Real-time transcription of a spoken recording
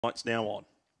Lights now on.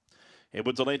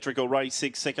 Edwards Electrical race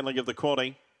 6, second leg of the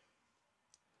quaddie.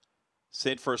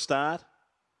 Set for a start.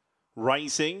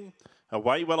 Racing.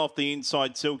 Away well off the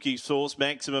inside, Silky Sauce.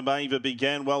 Maximum Ava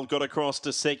began well, got across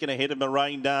to second ahead of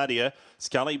Moraine Nadia.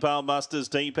 Scully Bale musters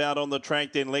deep out on the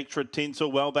track, then Lectra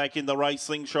Tinsel well back in the race.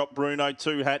 Slingshot Bruno,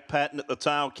 2 Hat Pattern at the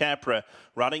tail, Capra.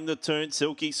 Running the turn,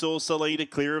 Silky Sauce the leader,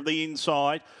 clear of the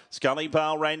inside. Scully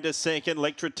Bale ran to second,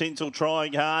 Lectra Tinsel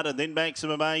trying hard, and then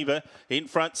Maximum Ava. In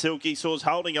front, Silky Sauce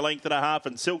holding a length and a half,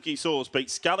 and Silky Sauce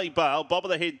beats Scully Bale. Bob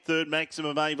of the head third,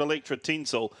 Maximum Ava, Lectra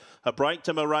Tinsel. A break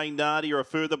to Moraine Nadia, a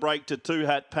further break to 2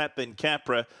 Hat Pat, then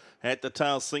Capra at the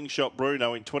tail, Slingshot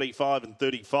Bruno in 25 and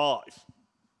 35.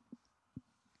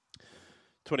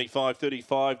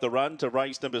 25.35 the run to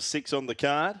race number 6 on the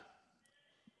card.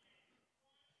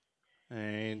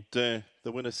 And the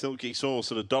winner, Silky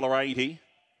Sauce, at $1.80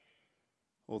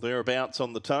 or thereabouts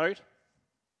on the tote.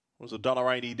 Was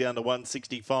 $1.80 down to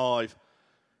 $1.65.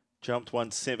 Jumped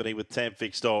 $1.70 with tab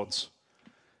fixed odds.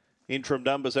 Interim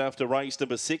numbers after race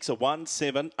number 6 are 1,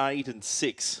 7, 8 and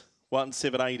 6. 1,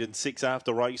 7, 8 and 6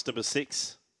 after race number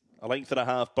 6. A length and a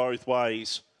half both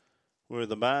ways were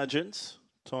the margins.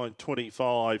 Time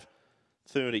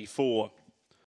 25.34.